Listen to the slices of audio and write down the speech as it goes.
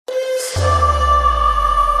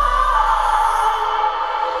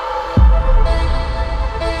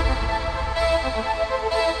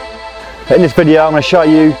But in this video I'm going to show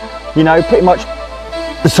you, pretty much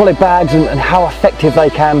the solid bags and how effective they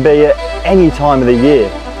can be at any time of the year.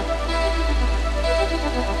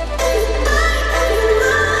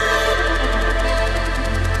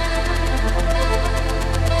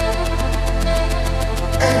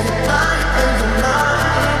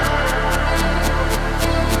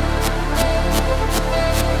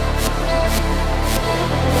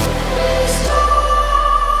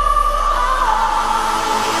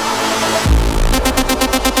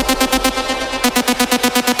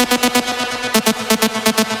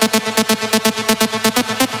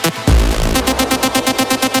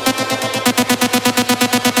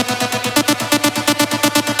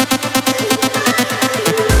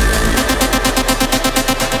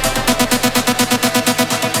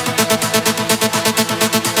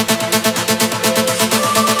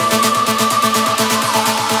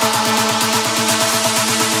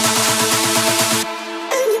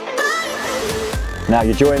 Now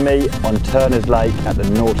you join me on Turner's Lake at the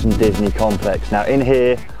Norton Disney complex. Now in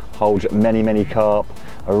here holds many carp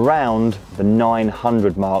around the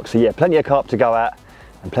 900 mark. So yeah, plenty of carp to go at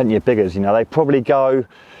and plenty of biggers. They probably go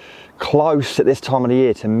close at this time of the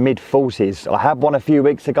year to mid 40s. I had one a few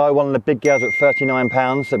weeks ago, one of the big girls at 39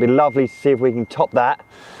 pounds. So it'd be lovely to see if we can top that.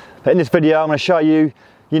 But in this video, I'm going to show you,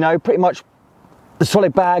 pretty much the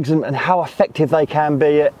solid bags and how effective they can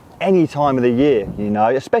be at any time of the year,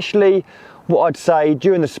 especially what I'd say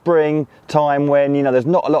during the spring time when there's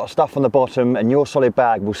not a lot of stuff on the bottom, and your solid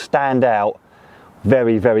bag will stand out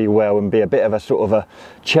very well and be a bit of a sort of a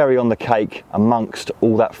cherry on the cake amongst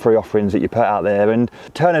all that free offerings that you put out there. And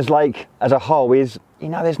Turner's Lake as a whole is,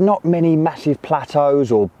 there's not many massive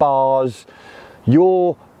plateaus or bars.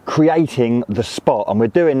 You're creating the spot, and we're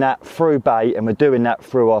doing that through bait and we're doing that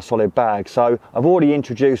through our solid bag. So I've already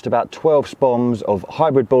introduced about 12 spoms of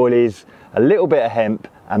hybrid boilies, a little bit of hemp,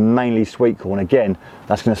 and mainly sweet corn. Again,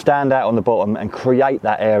 that's going to stand out on the bottom and create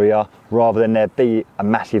that area rather than there be a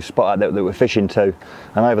massive spot out there that we're fishing to.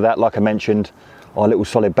 And over that, like I mentioned, our little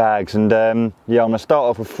solid bags. And yeah, I'm going to start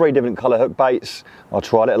off with 3 different colour hook baits. I'll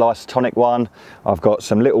try a little isotonic one. I've got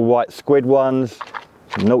some little white squid ones,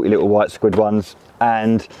 some naughty little white squid ones,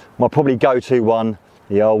 and my probably go-to one,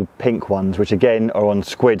 the old pink ones, which again are on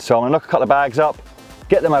squid. So I'm going to knock a couple of bags up,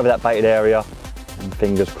 get them over that baited area, and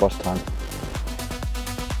fingers crossed time.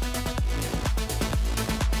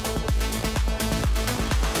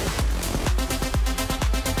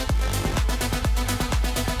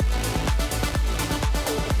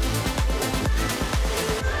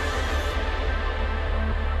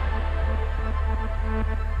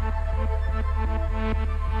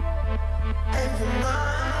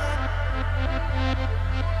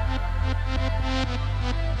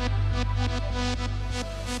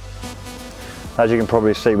 As you can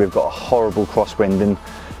probably see, we've got a horrible crosswind,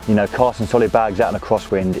 and casting solid bags out in a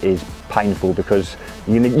crosswind is painful because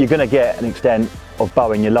you're going to get an extent of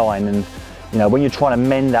bow in your line, and when you're trying to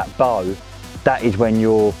mend that bow, that is when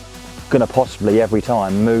you're going to possibly every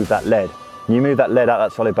time move that lead. When you move that lead out of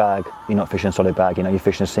that solid bag, you're not fishing a solid bag, you're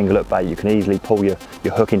fishing a single hook bait. You can easily pull your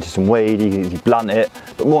hook into some weed, you can easily blunt it,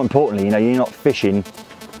 but more importantly, you're not fishing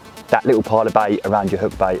that little pile of bait around your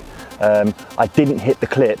hook bait. I didn't hit the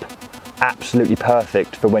clip absolutely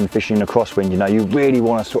perfect for when fishing in a crosswind. You really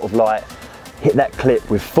want to sort of like hit that clip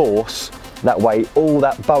with force, that way all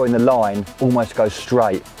that bow in the line almost goes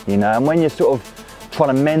straight, and when you're sort of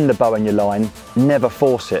trying to mend the bow in your line, never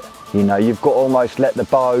force it. You've got to almost let the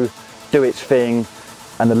bow do its thing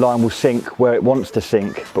and the line will sink where it wants to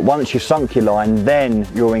sink. But once you've sunk your line, then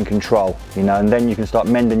you're in control, and then you can start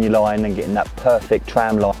mending your line and getting that perfect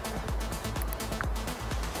tram line.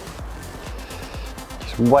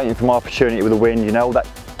 Waiting for my opportunity with the wind, all that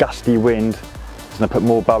gusty wind is going to put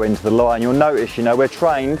more bow into the line. You'll notice, we're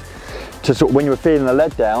trained to sort of, when you're feeling the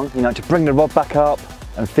lead down, to bring the rod back up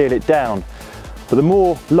and feel it down. But the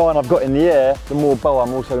more line I've got in the air, the more bow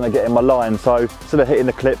I'm also going to get in my line. So instead of hitting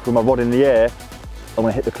the clip with my rod in the air, I'm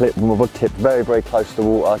going to hit the clip with my rod tip very close to the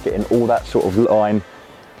water, getting all that sort of line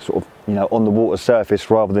sort of, on the water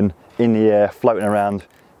surface rather than in the air floating around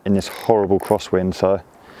in this horrible crosswind. So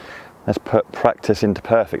let's put practice into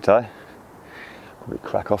perfect, eh? Probably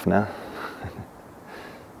crack off now.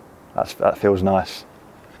 That feels nice.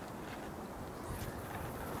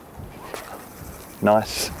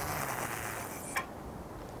 Nice.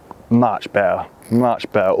 Much better,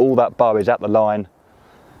 much better. All that bow is at the line.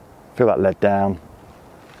 Feel that lead down.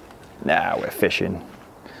 Now we're fishing.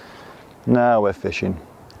 Now we're fishing.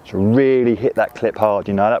 So really hit that clip hard,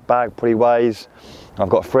 that bag probably weighs, I've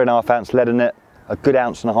got a 3.5 ounce lead in it, a good 1.5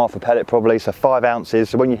 ounces of pellet probably, so 5 ounces.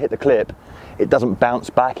 So when you hit the clip, it doesn't bounce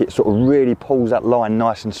back, it sort of really pulls that line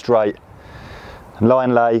nice and straight.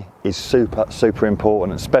 Line lay is super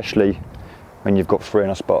important, especially when you've got 3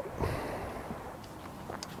 on a spot.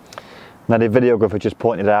 Now the videographer just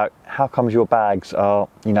pointed out, how comes your bags are,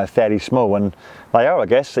 you know, fairly small? And they are, I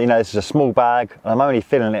guess. You know, this is a small bag and I'm only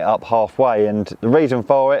filling it up halfway, and the reason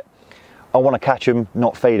for it, I want to catch them,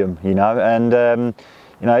 not feed them, you know. And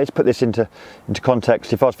you know, let's put this into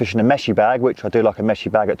context. If I was fishing a meshy bag, which I do like a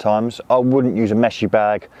meshy bag at times, I wouldn't use a meshy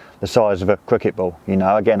bag the size of a cricket ball. You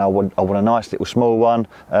know, again, I want a nice little small one.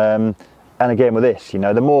 And again with this, you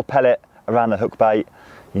know, the more pellet around the hook bait,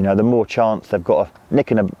 you know, the more chance they've got of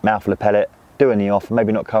nicking a mouthful of pellet, doing the off, and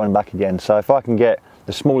maybe not coming back again. So if I can get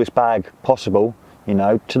the smallest bag possible, you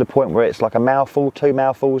know, to the point where it's like a mouthful, 2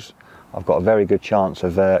 mouthfuls, I've got a very good chance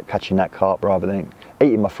of catching that carp rather than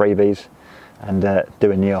eating my freebies and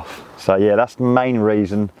doing the off. So yeah, that's the main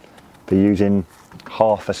reason for using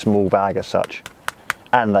half a small bag as such.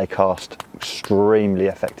 And they cast extremely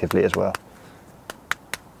effectively as well.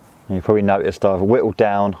 And you probably noticed I've whittled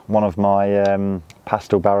down one of my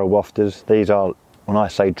pastel barrel wafters. These are, when I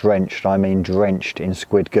say drenched, I mean drenched in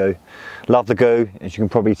squid goo. Love the goo, as you can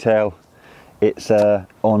probably tell. It's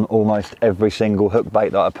on almost every single hook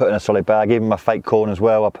bait that I put in a solid bag, even my fake corn as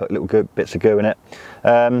well. I put little bits of goo in it.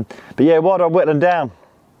 But yeah, why do I whittle them down?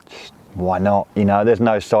 Just, why not? You know, there's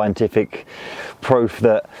no scientific proof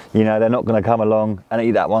that, you know, they're not going to come along and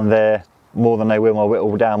eat that one there more than they will my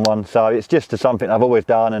whittle down one. So it's just something I've always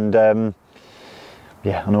done, and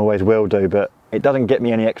yeah, and always will do. But it doesn't get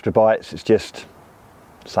me any extra bites. It's just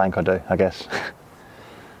something I do, I guess.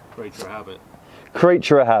 Creature of habit.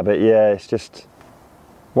 Creature of habit, yeah. It's just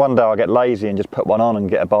one day I'll get lazy and just put one on and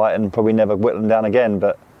get a bite and probably never whittle them down again.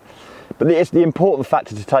 But it's the important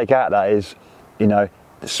factor to take out that is, you know,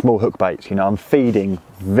 the small hook baits. You know, I'm feeding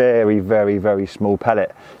very small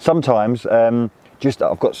pellet. Sometimes I've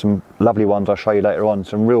got some lovely ones I'll show you later on,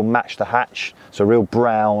 some real match the hatch, so real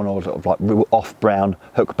brown or sort of like real off brown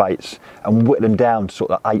hook baits, and whittle them down to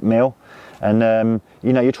sort of 8 mil. And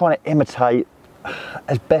you know, you're trying to imitate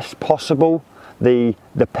as best possible the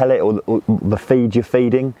pellet or the feed you're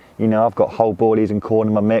feeding. You know, I've got whole boilies and corn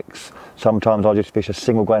in my mix. Sometimes I'll just fish a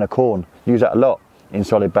single grain of corn. Use that a lot in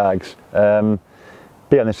solid bags. Be on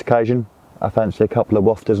this occasion, I fancy a couple of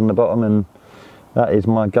wafters on the bottom, and that is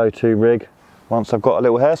my go-to rig once I've got a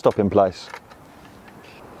little hair stop in place.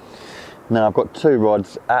 Now I've got 2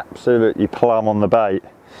 rods absolutely plumb on the bait,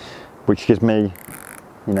 which gives me,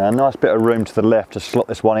 you know, a nice bit of room to the left to slot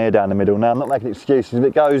this one here down the middle. Now I'm not making excuses. If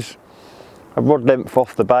it goes a rod length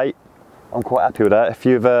off the bait, I'm quite happy with that. If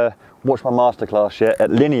you've watched my masterclass yet,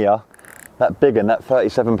 at Linear, that big one, that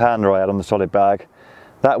 37 pounder I had on the solid bag,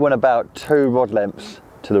 that went about 2 rod lengths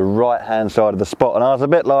to the right hand side of the spot, and I was a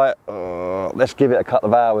bit like, let's give it a couple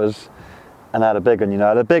of hours and add a big one. You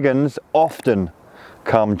know, the big ones often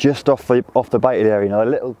come just off the baited area. You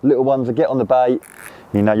know, the little ones that get on the bait,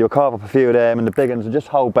 you know, you'll carve up a few of them, and the big ones will just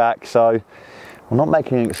hold back. So I'm not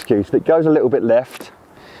making an excuse. If it goes a little bit left,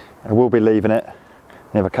 I will be leaving it.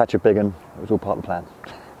 And if I catch a big one, it was all part of the plan.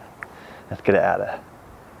 Let's get it out of there.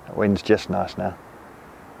 The wind's just nice now.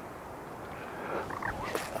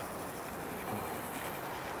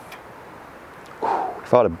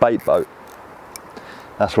 If I had a bait boat,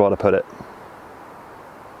 that's where I'd put it.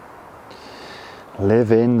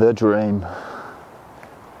 Living the dream.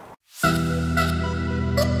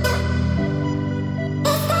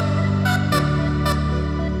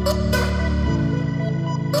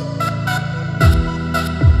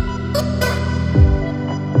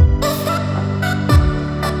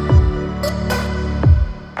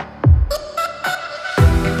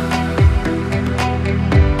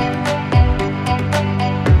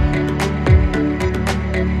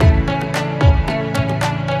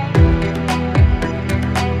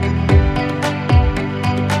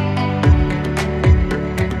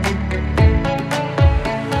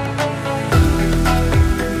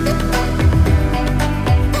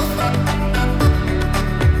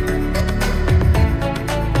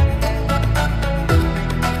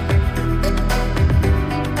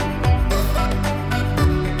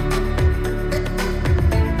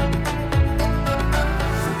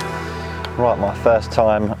 Right, my first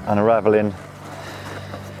time unravelling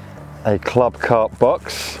a ClubCarp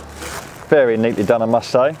box. Very neatly done, I must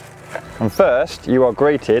say. And first, you are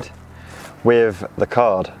greeted with the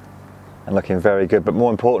card, and looking very good, but more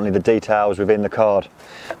importantly, the details within the card.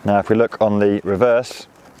 Now, if we look on the reverse,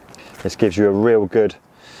 this gives you a real good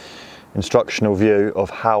instructional view of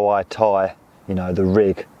how I tie, you know, the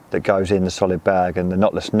rig that goes in the solid bag, and the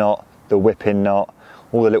knotless knot, the whipping knot,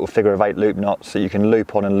 all the little figure of 8 loop knots that you can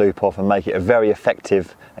loop on and loop off and make it a very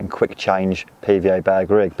effective and quick change PVA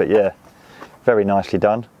bag rig. But yeah, very nicely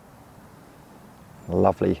done.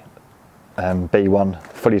 Lovely B1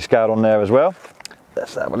 fully scaled on there as well.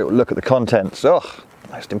 Let's have a little look at the contents. Oh,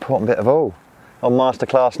 most important bit of all. On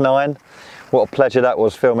Masterclass 9. What a pleasure that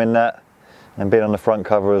was filming that and being on the front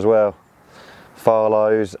cover as well.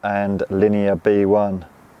 Farlows and Linear B1.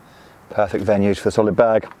 Perfect venues for solid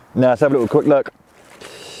bag. Now let's have a little quick look.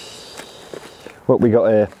 What we got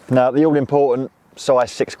here. Now the all important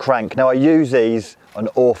size 6 crank. Now I use these an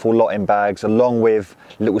awful lot in bags along with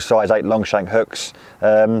little size 8 long shank hooks.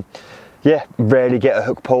 Yeah, rarely get a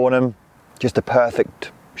hook pull on them. Just a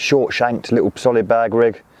perfect short shanked little solid bag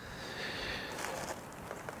rig.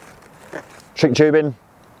 Shrink tubing,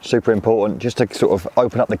 super important, just to sort of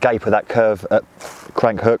open up the gape of that curve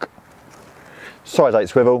crank hook. Size 8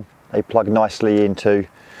 swivel, they plug nicely into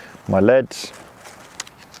my leads.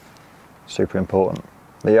 Super important.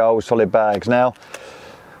 The old solid bags. Now,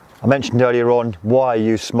 I mentioned earlier on why I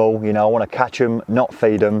use small. You know, I want to catch them, not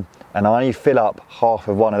feed them, and I only fill up half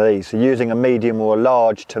of one of these. So using a medium or a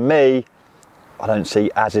large, to me, I don't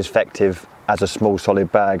see as effective as a small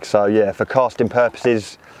solid bag. So yeah, for casting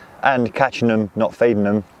purposes and catching them, not feeding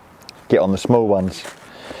them, get on the small ones.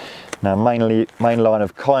 Now main line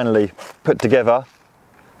have kindly put together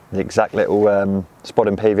the exact little spot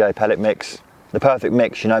and PVA pellet mix. The perfect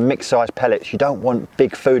mix, you know, mixed size pellets. You don't want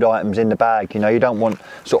big food items in the bag, you know, you don't want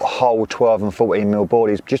sort of whole 12 and 14 mil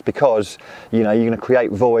boilies, just because, you know, you're going to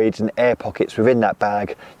create voids and air pockets within that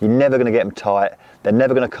bag. You're never going to get them tight, they're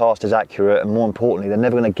never going to cast as accurate, and more importantly, they're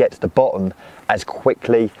never going to get to the bottom as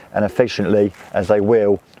quickly and efficiently as they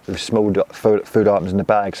will with small food items in the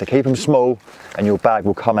bag. So keep them small and your bag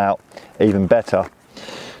will come out even better.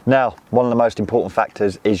 Now, one of the most important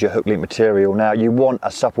factors is your hook link material. Now, you want a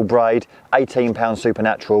supple braid. 18 pound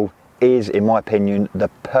Supernatural is, in my opinion, the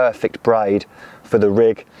perfect braid for the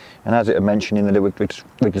rig. And as it mentioned in the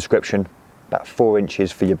rig description, about 4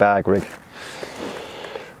 inches for your bag rig.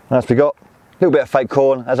 And as we got a little bit of fake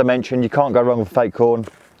corn, as I mentioned, you can't go wrong with fake corn.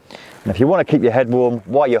 And if you want to keep your head warm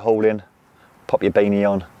while you're hauling, pop your beanie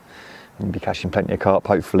on and you'll be catching plenty of carp,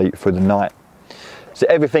 hopefully, through the night. So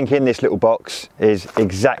everything in this little box is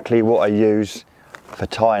exactly what I use for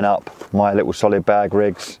tying up my little solid bag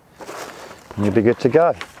rigs, and you'll be good to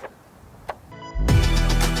go.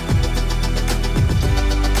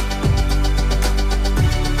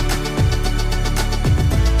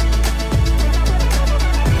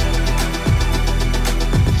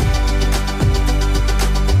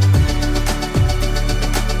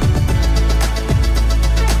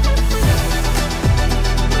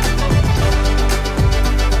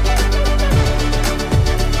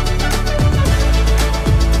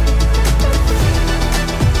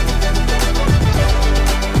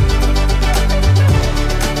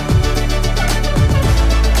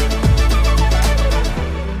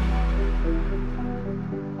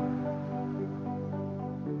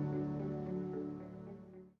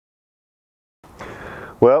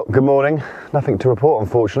 Well, good morning. Nothing to report,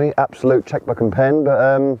 unfortunately. Absolute checkbook and pen,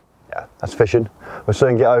 but yeah, that's fishing. We'll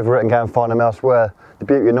soon get over it and go and find them elsewhere. The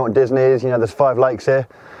beauty of Norton Disney is, you know, there's 5 lakes here,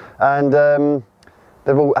 and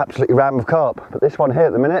they're all absolutely rammed with carp. But this one here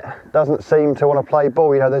at the minute doesn't seem to want to play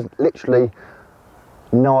ball. You know, there's literally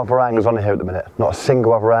no other anglers on here at the minute. Not a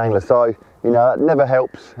single other angler. So, you know, that never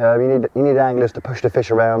helps. You need anglers to push the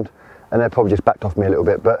fish around, and they're probably just backed off me a little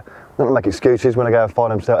bit. But I'm not gonna make excuses when I go and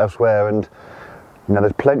find them elsewhere. And you know,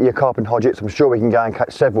 there's plenty of carp and hodgets. I'm sure we can go and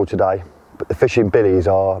catch several today, but the fishing billies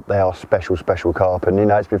are special carp. And you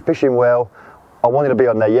know, it's been fishing well. I wanted to be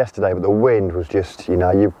on there yesterday, but the wind was just, you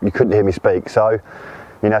know, you couldn't hear me speak. So,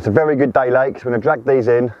 you know, it's a very good day lake. So we're gonna drag these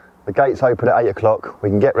in. The gates open at 8 o'clock. We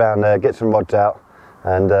can get round there, get some rods out,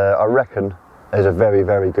 and I reckon there's a very,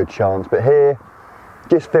 very good chance. But here,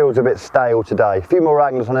 just feels a bit stale today. A few more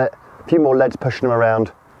anglers on it, a few more leads pushing them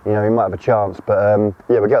around. You know, we might have a chance. But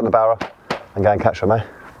yeah, we'll get on the barrow and go and catch them, eh?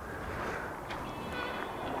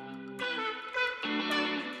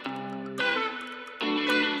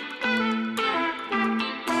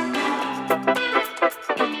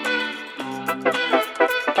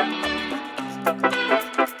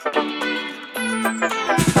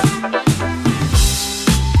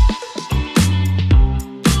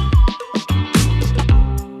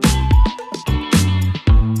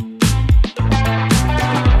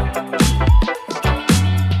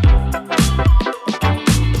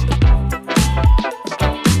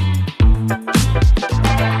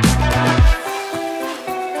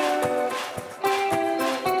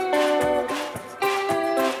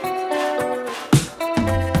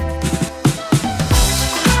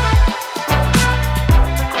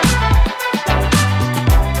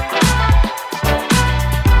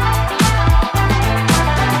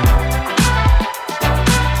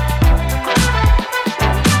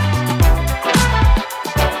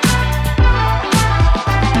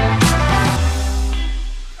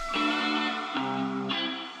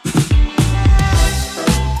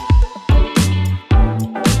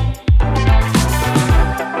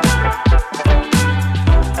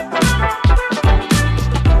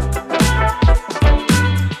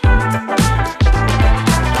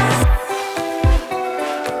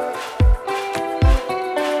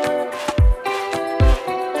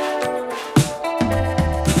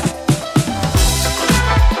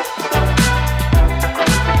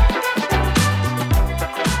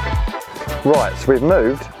 Right, so we've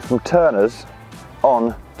moved from Turner's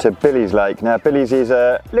on to Billy's Lake. Now Billy's is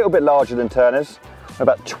a little bit larger than Turner's,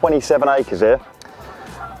 about 27 acres here.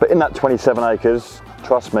 But in that 27 acres,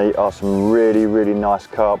 trust me, are some really, really nice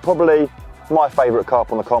carp. Probably my favourite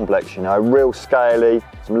carp on the complex, you know, real scaly,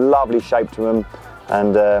 some lovely shape to them,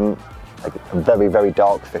 and a very, very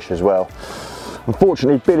dark fish as well.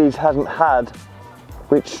 Unfortunately, Billy's hasn't had,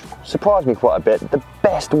 which surprised me quite a bit, the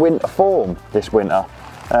best winter form this winter.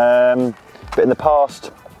 But in the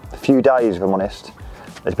past few days, if I'm honest,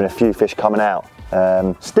 there's been a few fish coming out.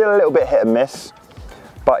 Still a little bit hit and miss,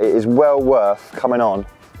 but it is well worth coming on,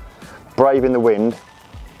 braving the wind,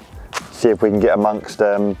 see if we can get amongst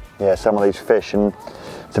yeah, some of these fish. And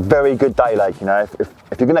it's a very good day lake, you know.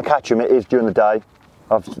 If you're going to catch them, it is during the day.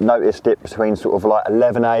 I've noticed it between sort of like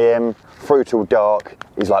 11 AM through till dark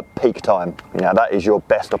is like peak time. You know, that is your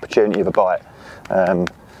best opportunity of a bite.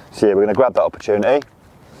 So yeah, we're going to grab that opportunity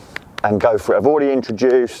and go for it. I've already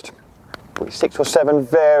introduced probably 6 or 7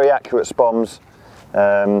 very accurate spoms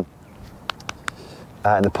in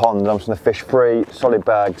the pond. I'm just going to fish 3 solid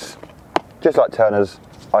bags, just like Turner's,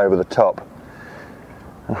 over the top.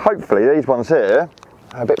 And hopefully these ones here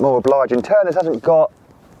are a bit more obliging. Turner's hasn't got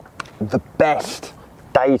the best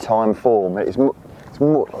daytime form. It's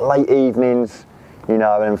more late evenings, you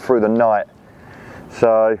know, and through the night.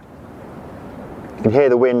 So you can hear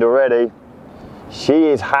the wind already. She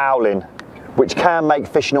is howling, which can make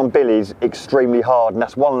fishing on Billy's extremely hard, and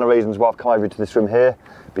that's one of the reasons why I've come over to this swim here,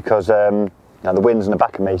 because now the wind's in the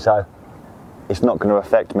back of me, so it's not going to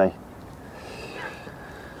affect me.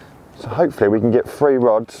 So hopefully we can get 3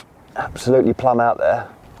 rods absolutely plumb out there,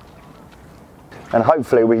 and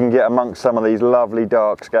hopefully we can get amongst some of these lovely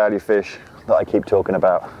dark scaly fish that I keep talking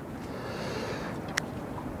about.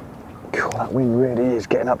 Cool, that wind really is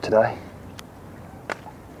getting up today.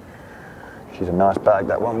 She's a nice bag,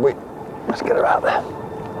 that one. Let's get her out there.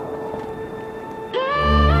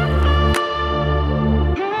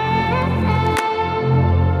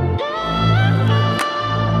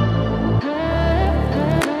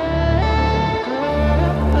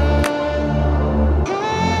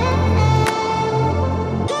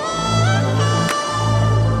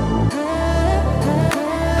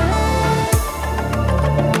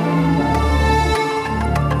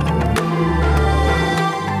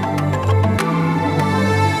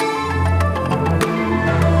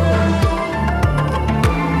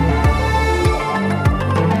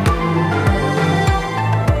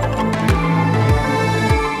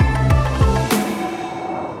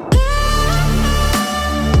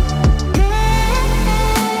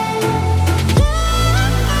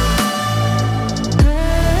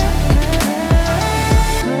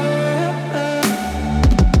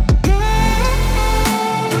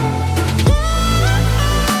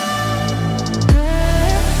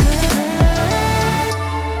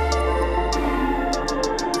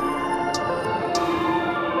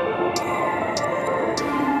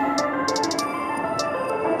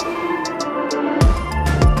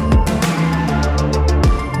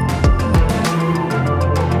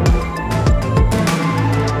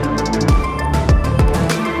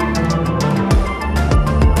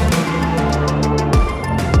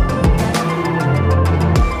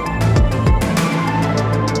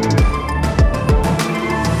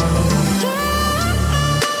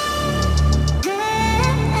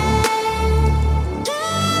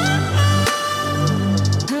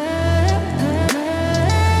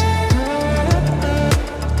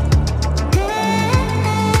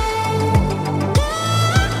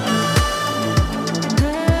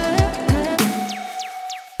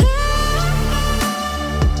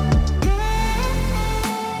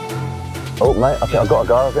 Oh mate, I think I've got a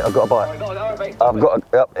go, I think I've got a bite. I've got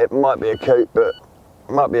a, it might be a coot, but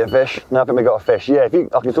it might be a fish. No, I think we got a fish. Yeah, if you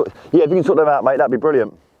can sort them out, mate, that'd be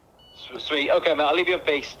brilliant. Sweet, okay mate, I'll leave you in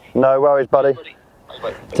peace. No worries, buddy.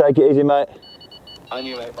 Bye. Take it easy, mate. And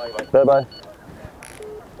you, mate, bye. Bye.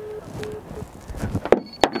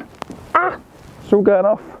 Ah, it's all going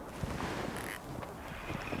off.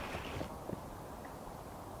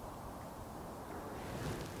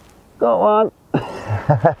 Got one.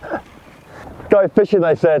 Go fishing,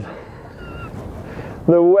 they said.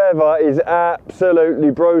 The weather is absolutely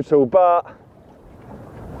brutal, but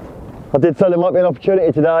I did say there might be an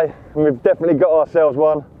opportunity today, and we've definitely got ourselves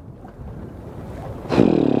one.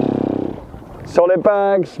 Solid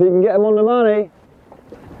bags, you can get them on the money.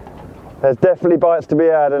 There's definitely bites to be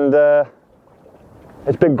had, and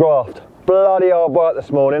it's been graft. Bloody hard work this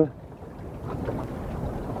morning.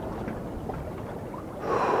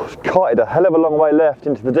 It's kited a hell of a long way left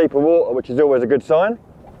into the deeper water, which is always a good sign.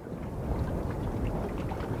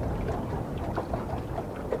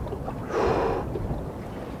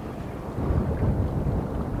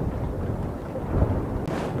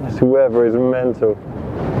 This weather is mental.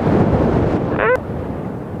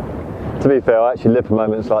 To be fair, I actually live for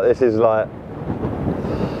moments like this. Is like,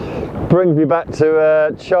 brings me back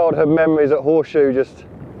to childhood memories at Horseshoe, just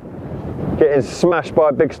getting smashed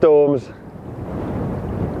by big storms.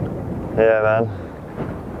 Yeah, man.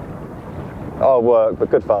 Hard work,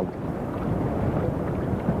 but good fun.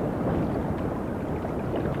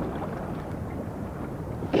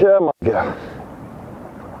 Come on, girl.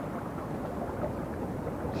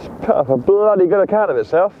 It's put up a bloody good account of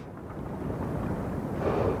itself.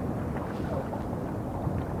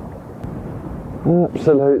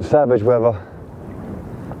 Absolute savage weather.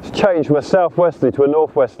 It's changed from a southwesterly to a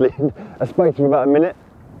northwesterly in a space of about a minute.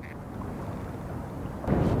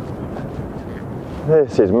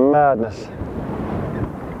 This is madness.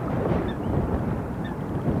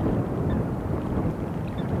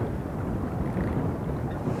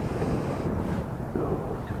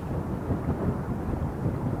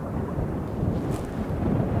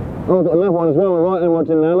 Oh, I've got another one as well, we're right in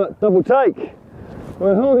watching now, look, double take.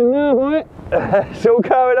 We're holding now, boy. It's all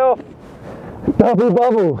going off. Double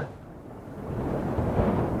bubble.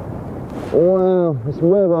 Wow, this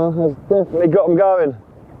weather has definitely got them going.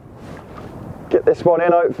 Get this one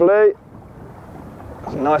in, hopefully.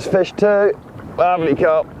 It's a nice fish too. Lovely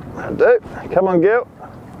carp. That'll do. Come on, Gil.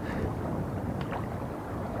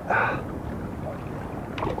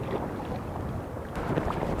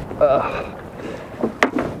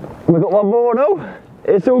 We've got one more now.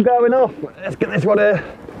 It's all going off. Let's get this one here.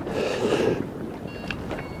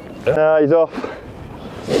 He's off.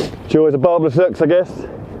 Joys of barbless hooks, I guess.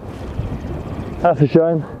 That's a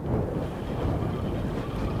shame.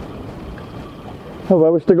 Oh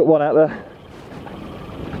well, we've still got one out there.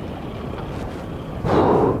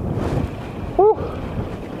 Whew.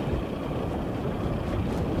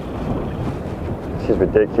 This is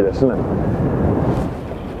ridiculous, isn't it?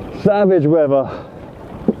 Savage weather.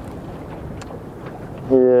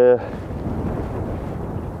 Yeah.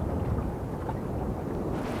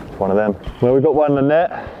 One of them. Well, we've got one in the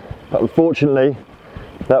net, but unfortunately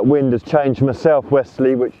that wind has changed from a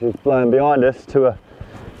southwesterly, which is blowing behind us, to a,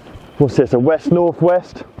 what's this, a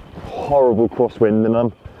west-northwest. Horrible crosswind, and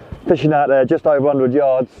I'm fishing out there just over 100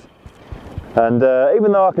 yards, and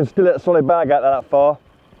even though I can still let a solid bag out that far,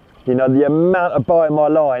 you know, the amount of bow in my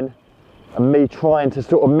line and me trying to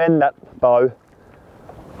sort of mend that bow,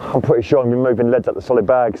 I'm pretty sure I'm going to be moving leads up the solid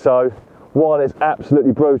bag. So while it's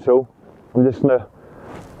absolutely brutal, I'm just going to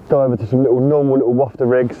go over to some normal little wafter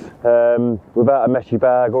rigs without a meshy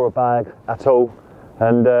bag or a bag at all,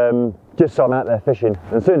 and just so I'm out there fishing.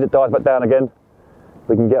 And as soon as it dies back down again,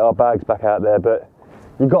 we can get our bags back out there. But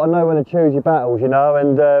you've got to know when to choose your battles, you know,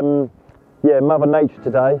 and yeah, Mother Nature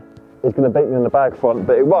today is going to beat me on the bag front,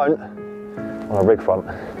 but it won't on a rig front.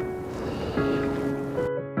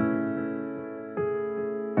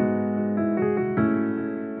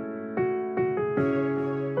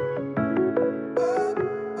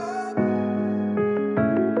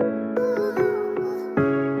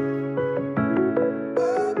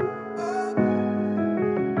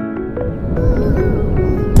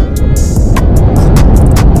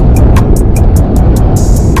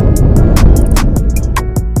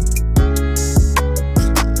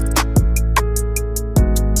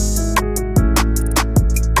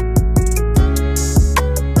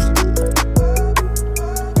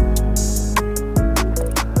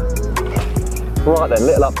 Right then,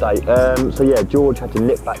 little update. So yeah, George had to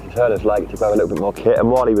nip back to Turner's Lake to grab a little bit more kit,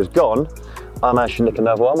 and while he was gone, I managed to nick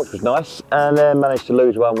another one, which was nice, and then managed to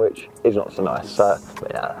lose one, which is not so nice. So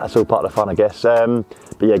yeah, that's all part of the fun, I guess. But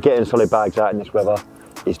yeah, getting solid bags out in this weather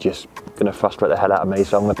is just going to frustrate the hell out of me.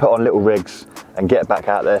 So I'm going to put on little rigs and get back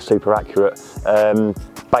out there super accurate.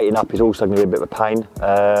 Baiting up is also going to be a bit of a pain.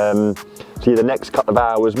 So yeah, the next couple of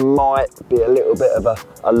hours might be a little bit of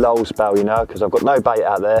a lull spell, you know, because I've got no bait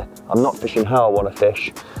out there. I'm not fishing how I want to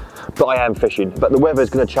fish, but I am fishing. But the weather's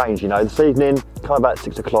going to change, you know. This evening, come about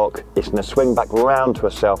 6 o'clock, it's going to swing back round to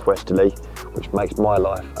a southwesterly, which makes my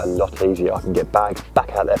life a lot easier. I can get bags back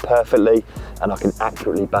out there perfectly, and I can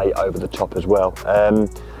accurately bait over the top as well.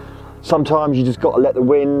 Sometimes you just got to let the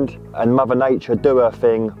wind and Mother Nature do her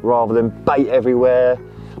thing, rather than bait everywhere,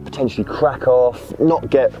 potentially crack off, not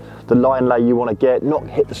get the line lay you want to get, not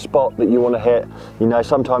hit the spot that you want to hit. You know,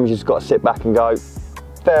 sometimes you just got to sit back and go,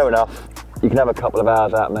 fair enough, you can have a couple of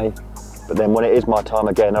hours at me, but then when it is my time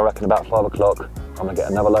again, I reckon about 5 o'clock, I'm going to get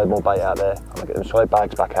another load more bait out there, I'm going to get them solid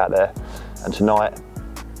bags back out there, and tonight,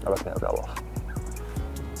 I reckon it'll go off.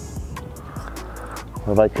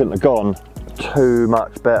 Well, they couldn't have gone too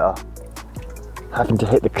much better. Having to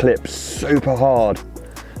hit the clips super hard,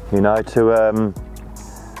 you know, to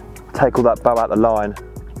take all that bow out the line.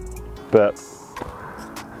 but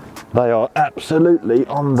they are absolutely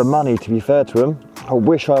on the money, to be fair to them. I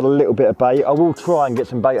wish I had a little bit of bait. I will try and get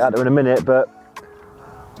some bait out there in a minute, but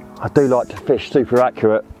I do like to fish super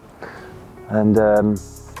accurate. And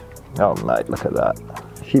oh mate, look at that.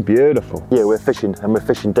 She's beautiful. Yeah, we're fishing, and we're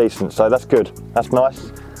fishing decent, so that's good. That's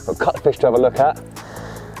nice. I'll cut the fish to have a look at.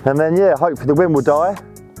 And then yeah, hopefully the wind will die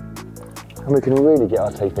and we can really get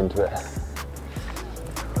our teeth into it.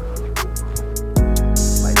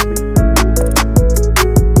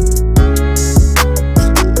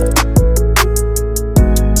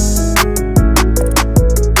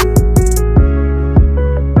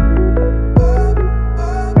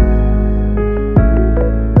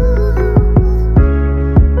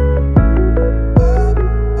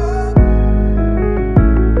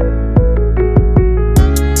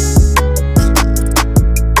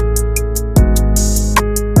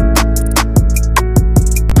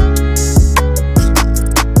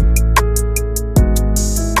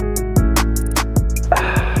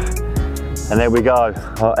 And there we go,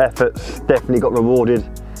 our efforts definitely got rewarded,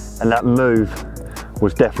 and that move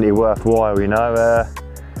was definitely worthwhile, you know.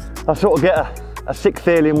 I sort of get a sick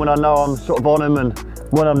feeling when I know I'm sort of on them, and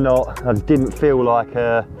when I'm not, I didn't feel like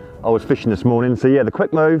I was fishing this morning. So yeah, the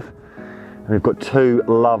quick move, and we've got two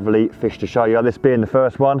lovely fish to show you, this being the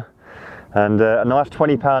first one, and a nice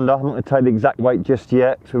 20-pounder. I'm not going to tell you the exact weight just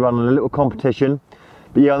yet, because we're running a little competition.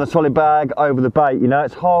 But yeah, on the solid bag over the bait, you know,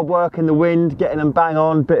 it's hard work in the wind, getting them bang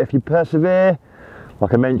on, but if you persevere,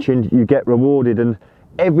 like I mentioned, you get rewarded, and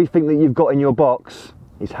everything that you've got in your box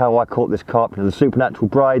is how I caught this carp. You know, the supernatural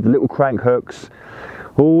braid, the little crank hooks,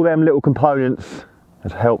 all them little components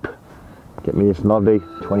has helped get me this lovely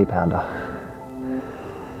 20-pounder.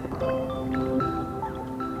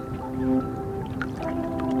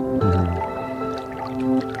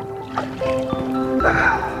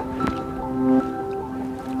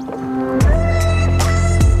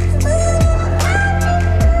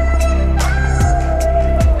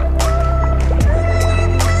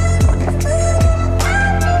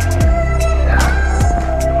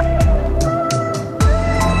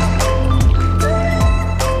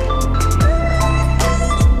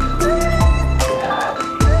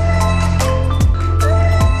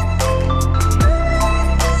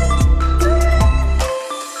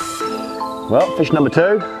 Well, fish number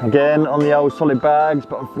two, again on the old solid bags,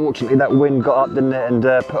 but unfortunately that wind got up, didn't it, and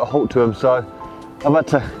put a halt to them, so I've had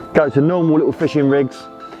to go to normal little fishing rigs,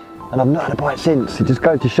 and I've not had a bite since. It just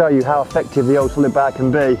goes to show you how effective the old solid bag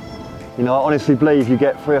can be. You know, I honestly believe you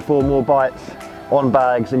get 3 or 4 more bites on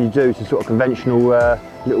bags than you do to sort of conventional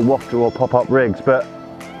little wafter or pop-up rigs, but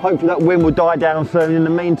hopefully that wind will die down soon. In the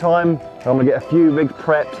meantime, I'm gonna get a few rigs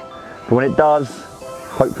prepped, but when it does,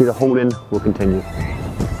 hopefully the hauling will continue.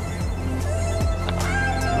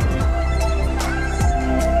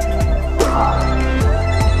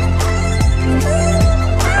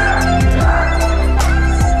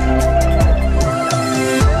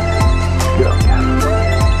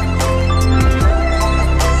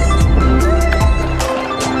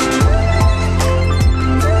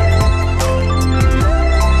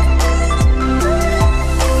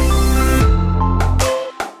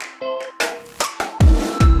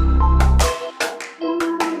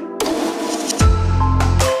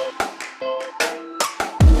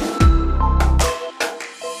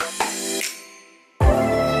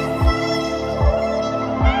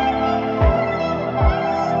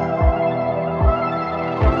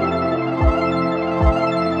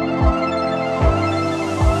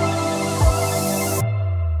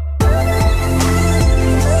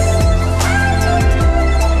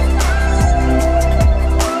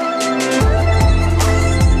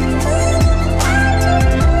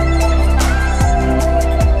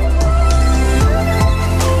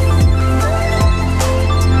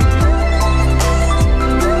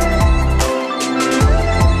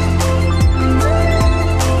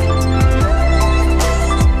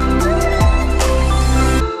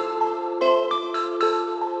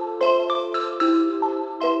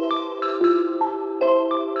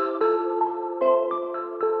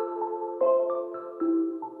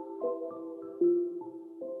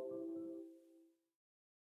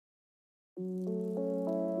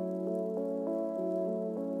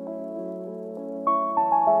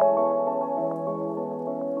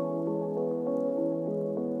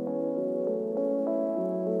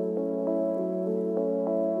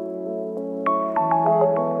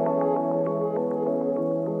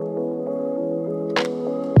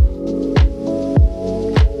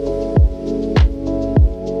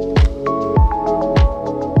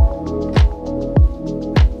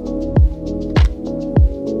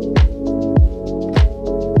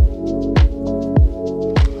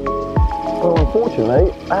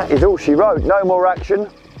 unfortunately, that is all she wrote. No more action,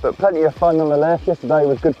 but plenty of fun nonetheless. Yesterday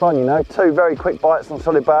was good fun, you know. 2 very quick bites on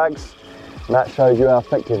solid bags, and that shows you how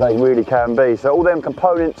effective they really can be. So all them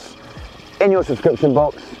components in your subscription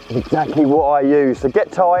box is exactly what I use. So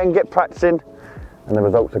get tying, get practicing, and the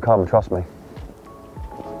results will come, trust me.